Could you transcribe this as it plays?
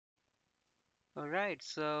All right,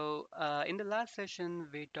 so in the last session,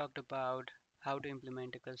 we talked about how to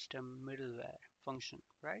implement a custom middleware function,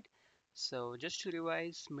 right? So just to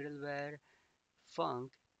revise, middleware func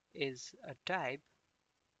is a type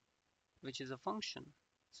which is a function.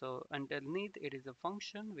 So underneath it is a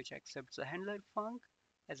function which accepts a handler func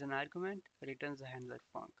as an argument, returns a handler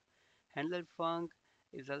func. Handler func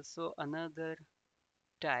is also another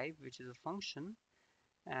type which is a function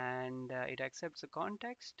and it accepts a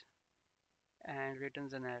context and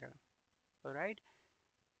returns an error. All right.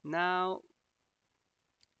 Now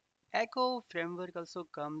Echo framework also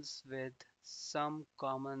comes with some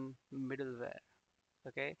common middleware.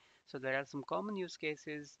 Okay, so there are some common use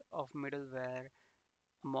cases of middleware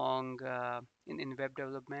among in web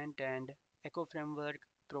development, and Echo framework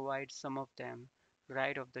provides some of them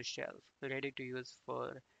right off the shelf, ready to use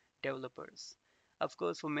for developers. Of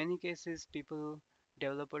course, for many cases,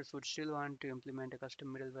 developers would still want to implement a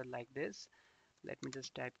custom middleware like this. Let me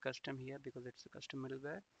just type custom here because it's a custom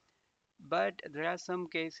middleware. But there are some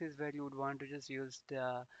cases where you would want to just use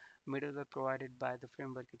the middleware provided by the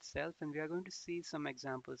framework itself, and we are going to see some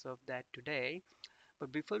examples of that today.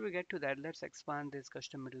 But before we get to that, let's expand this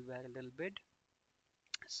custom middleware a little bit.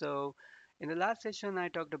 So in the last session, I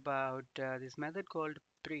talked about this method called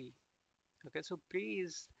pre. Okay, so pre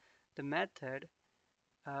is the method,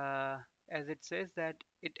 uh, as it says that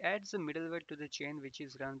it adds a middleware to the chain which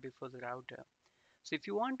is run before the router. So if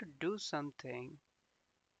you want to do something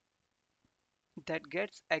that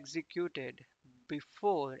gets executed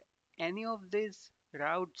before any of these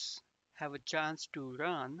routes have a chance to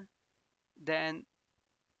run, then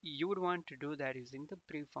you would want to do that using the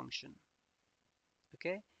pre function.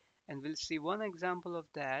 Okay, and we'll see one example of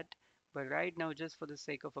that, but right now, just for the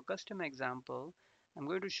sake of a custom example, I'm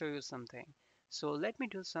going to show you something. So let me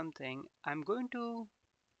do something. I'm going to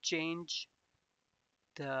change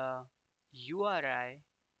the URI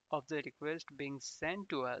of the request being sent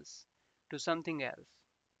to us to something else.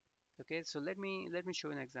 Okay, so let me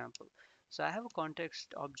show an example. So I have a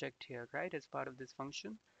context object here, right, as part of this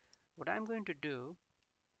function. What I'm going to do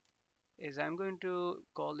is I'm going to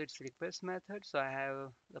call its request method. So I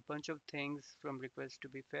have a bunch of things from request to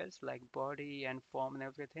be fetched, like body and form and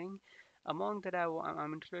everything. Among that,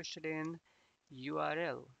 I'm interested in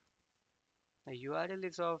URL. The URL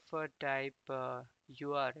is of type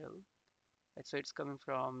URL, so it's coming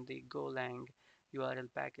from the Golang URL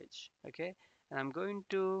package. Okay, and I'm going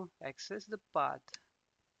to access the path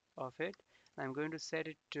of it. I'm going to set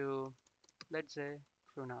it to, let's say,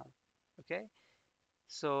 Krunal. Okay,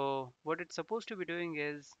 so what it's supposed to be doing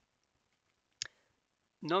is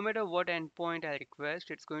no matter what endpoint I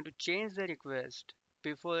request, it's going to change the request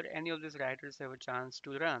before any of these writers have a chance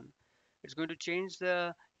to run. It's going to change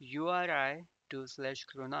the URI to slash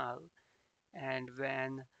Krunal, and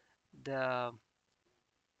when the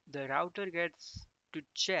the router gets to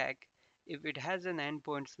check if it has an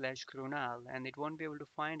endpoint slash Krunal, and it won't be able to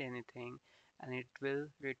find anything, and it will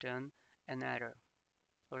return an error.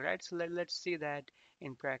 Alright, so let's see that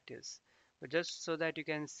in practice. But just so that you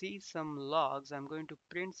can see some logs, I'm going to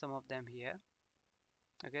print some of them here.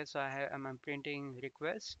 Okay, so I'm printing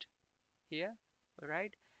request here,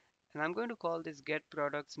 alright? And I'm going to call this get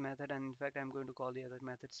products method, and in fact, I'm going to call the other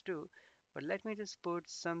methods too. But let me just put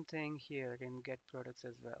something here in get products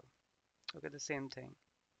as well. Okay, the same thing.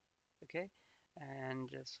 Okay, and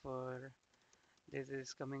just for this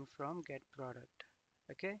is coming from get product.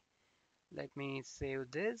 Okay, let me save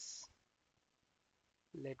this.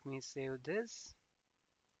 Let me save this.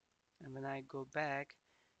 And when I go back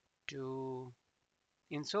to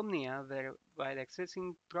Insomnia, where while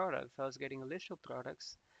accessing products, I was getting a list of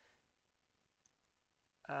products.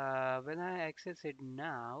 When I access it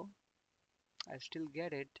now, I still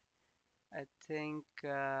get it. I think,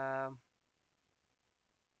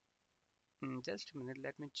 just a minute,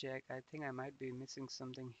 let me check. I think I might be missing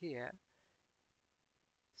something here.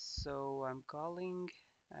 So I'm calling,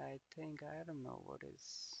 I think, I don't know what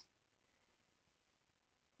is.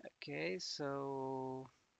 Okay, so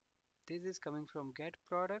this is coming from get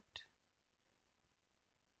product,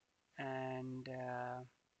 and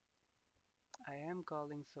I am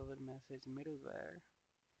calling server message middleware.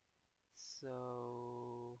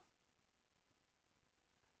 So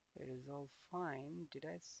it is all fine. Did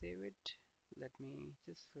I save it? Let me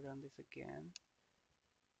just run this again.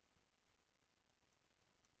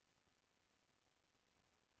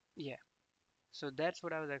 Yeah, so that's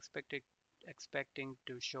what I was expecting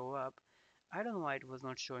to show up. I don't know why it was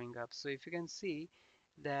not showing up. So if you can see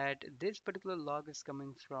that this particular log is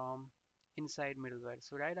coming from inside middleware.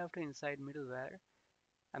 So right after inside middleware,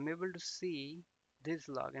 I'm able to see this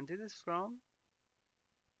log, and this is from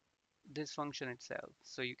this function itself.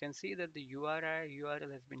 So you can see that the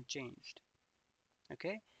URL has been changed.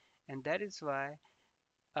 Okay, and that is why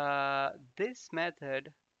this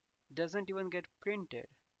method doesn't even get printed.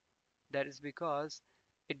 That is because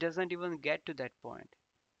it doesn't even get to that point.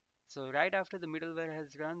 So right after the middleware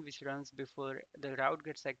has run, which runs before the route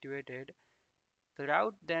gets activated, the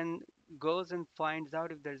route then goes and finds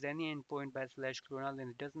out if there's any endpoint by slash kernel,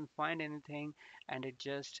 and it doesn't find anything, and it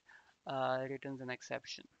just returns an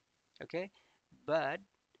exception. Okay, but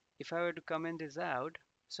if I were to comment this out,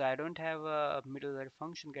 so I don't have a middleware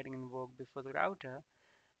function getting invoked before the router,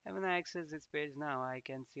 and when I access this page now, I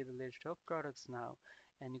can see the list of products now.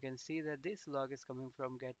 And you can see that this log is coming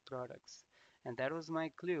from get products. And that was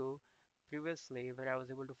my clue previously where I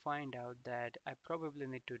was able to find out that I probably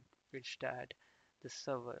need to restart the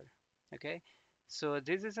server. Okay. So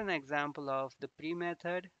this is an example of the pre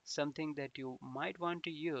method, something that you might want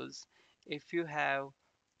to use if you have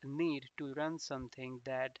a need to run something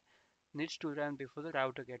that needs to run before the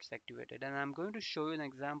router gets activated. And I'm going to show you an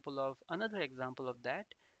example of another example of that,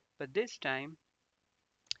 but this time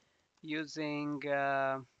using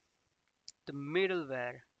the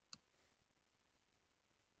middleware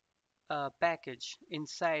package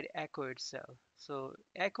inside Echo itself. So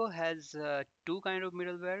Echo has two kind of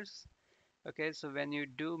middlewares. Okay, so when you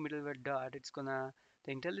do middleware dot, it's gonna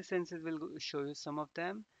the IntelliSenses will show you some of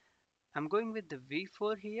them. I'm going with the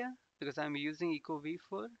v4 here because I'm using Echo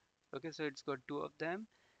v4. Okay, so it's got two of them.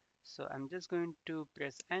 So I'm just going to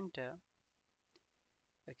press enter.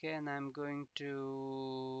 Okay, and I'm going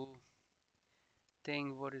to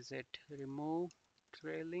think, what is it? Remove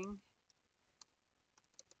trailing.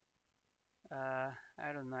 I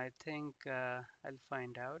don't know. I think I'll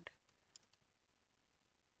find out.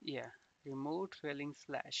 Yeah, remove trailing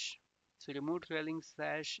slash. So remove trailing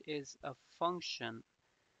slash is a function,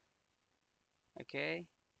 okay?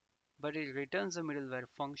 But it returns a middleware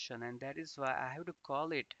function, and that is why I have to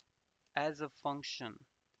call it as a function,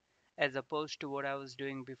 as opposed to what I was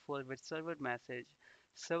doing before with server message.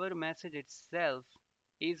 Server message itself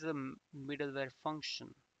is a middleware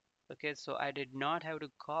function. Okay, so I did not have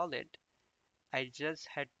to call it. I just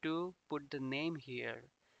had to put the name here.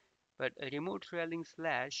 But a remove trailing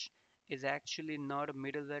slash is actually not a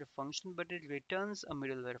middleware function, but it returns a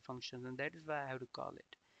middleware function, and that is why I have to call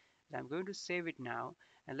it. And I'm going to save it now,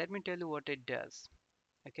 and let me tell you what it does.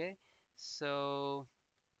 Okay, so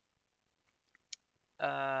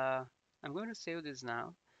I'm going to save this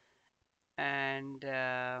now, and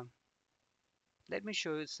let me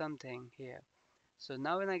show you something here. So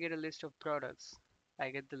now when I get a list of products,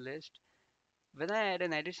 I get the list. When I add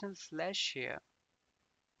an additional slash here,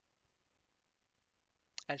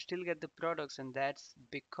 I still get the products, and that's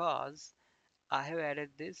because I have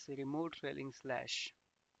added this remove trailing slash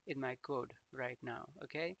in my code right now.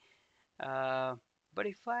 Okay, uh, but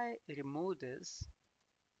if I remove this,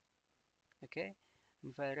 okay,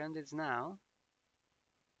 if I run this now,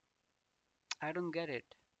 I don't get it.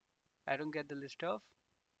 I don't get the list of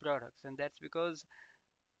products, and that's because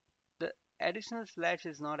the additional slash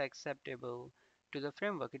is not acceptable to the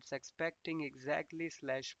framework. It's expecting exactly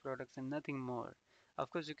slash products and nothing more. Of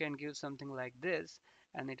course, you can give something like this,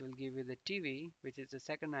 and it will give you the TV, which is the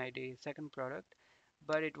second ID, second product,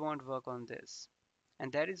 but it won't work on this.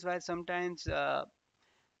 And that is why sometimes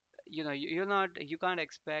you can't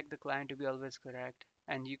expect the client to be always correct,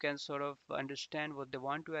 and you can sort of understand what they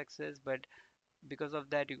want to access, but because of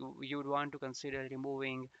that you would want to consider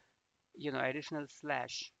removing additional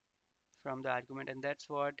slash from the argument, and that's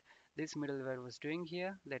what this middleware was doing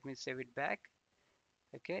here. Let me save it back.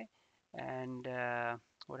 Okay, and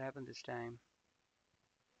what happened this time?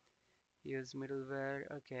 Use middleware.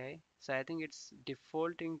 Okay, so I think it's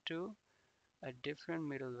defaulting to a different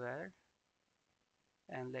middleware,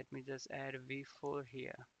 and let me just add a v4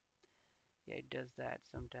 here. Yeah, it does that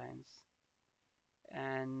sometimes.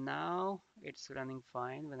 And now it's running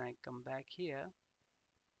fine. When I come back here,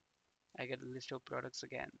 I get a list of products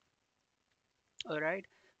again. All right,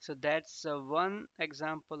 so that's one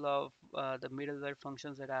example of the middleware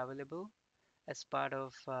functions that are available as part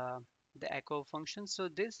of the Echo function. So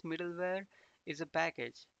this middleware is a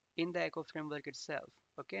package in the Echo framework itself.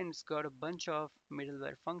 Okay, and it's got a bunch of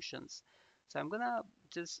middleware functions. So I'm gonna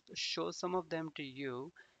just show some of them to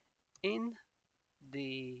you in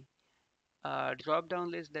the drop down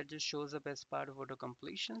list that just shows up as part of auto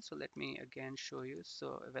completion. So let me again show you.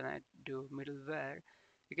 So when I do middleware,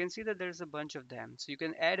 you can see that there's a bunch of them. So you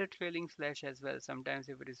can add a trailing slash as well. Sometimes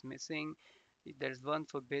if it is missing, there's one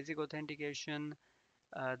for basic authentication.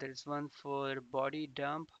 There's one for body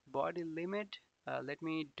dump, body limit. Let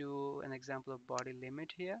me do an example of body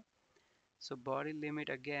limit here. So body limit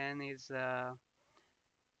again is a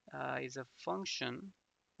function,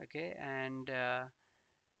 okay, and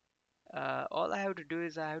all I have to do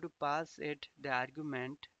is I have to pass it the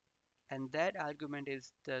argument, and that argument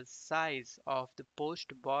is the size of the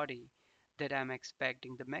post body that I'm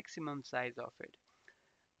expecting, the maximum size of it.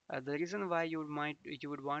 The reason why you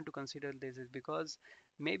would want to consider this is because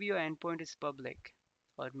maybe your endpoint is public,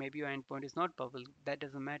 or maybe your endpoint is not public. That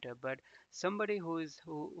doesn't matter. But somebody who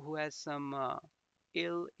has some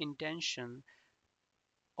ill intention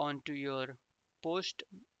onto your post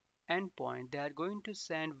endpoint, they are going to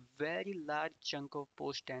send very large chunk of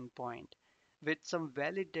post endpoint with some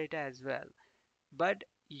valid data as well. But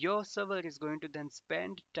your server is going to then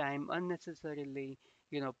spend time unnecessarily,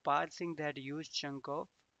 parsing that huge chunk of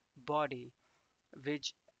body,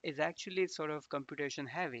 which is actually sort of computation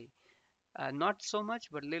heavy. Not so much,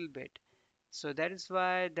 but a little bit. So that is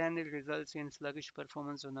why then it results in sluggish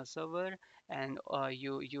performance on a server, and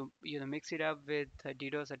you mix it up with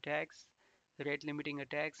DDoS attacks, rate limiting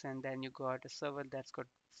attacks, and then you got a server that's got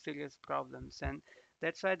serious problems. And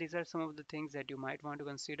that's why these are some of the things that you might want to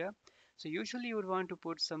consider. So usually you would want to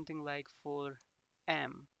put something like 4M.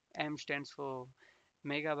 M stands for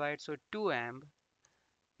megabytes, so 2M.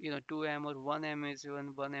 2M or 1M is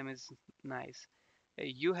even 1M is nice.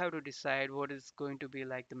 You have to decide what is going to be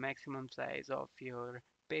like the maximum size of your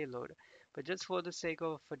payload. But just for the sake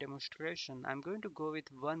of a demonstration, I'm going to go with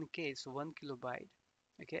 1K, so 1 kilobyte.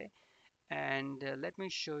 Okay, and let me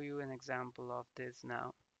show you an example of this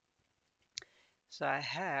now. So I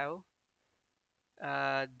have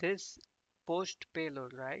this post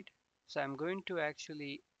payload, right? So I'm going to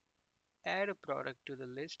actually add a product to the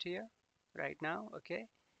list here right now. Okay,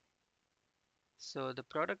 so the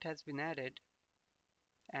product has been added,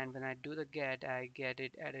 and when I do the get, I get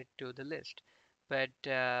it added to the list. But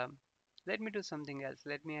let me do something else.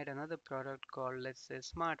 Let me add another product called, let's say,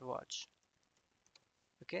 smartwatch.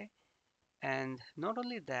 Okay, and not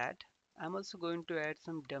only that, I'm also going to add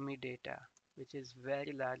some dummy data, which is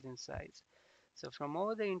very large in size. So from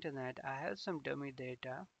over the internet, I have some dummy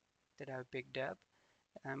data that I've picked up.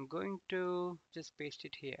 I'm going to just paste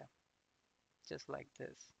it here, just like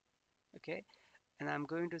this. Okay, and I'm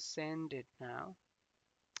going to send it now.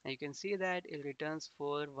 And you can see that it returns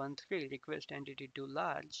 413 request entity too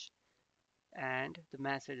large, and the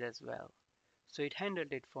message as well. So it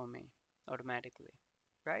handled it for me automatically,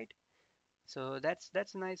 right? So that's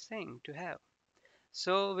a nice thing to have.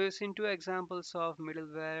 So we've seen two examples of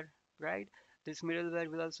middleware, right? This middleware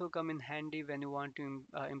will also come in handy when you want to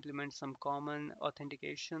implement some common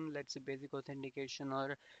authentication, let's say basic authentication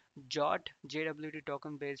or JOT, JWT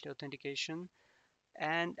token based authentication.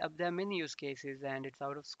 And there are many use cases, and it's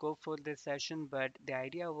out of scope for this session, but the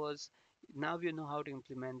idea was now you know how to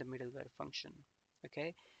implement the middleware function.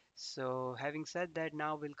 Okay, so having said that,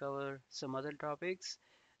 now we'll cover some other topics.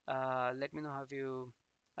 Let me know if you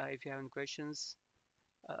have any questions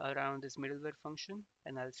around this middleware function,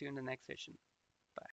 and I'll see you in the next session.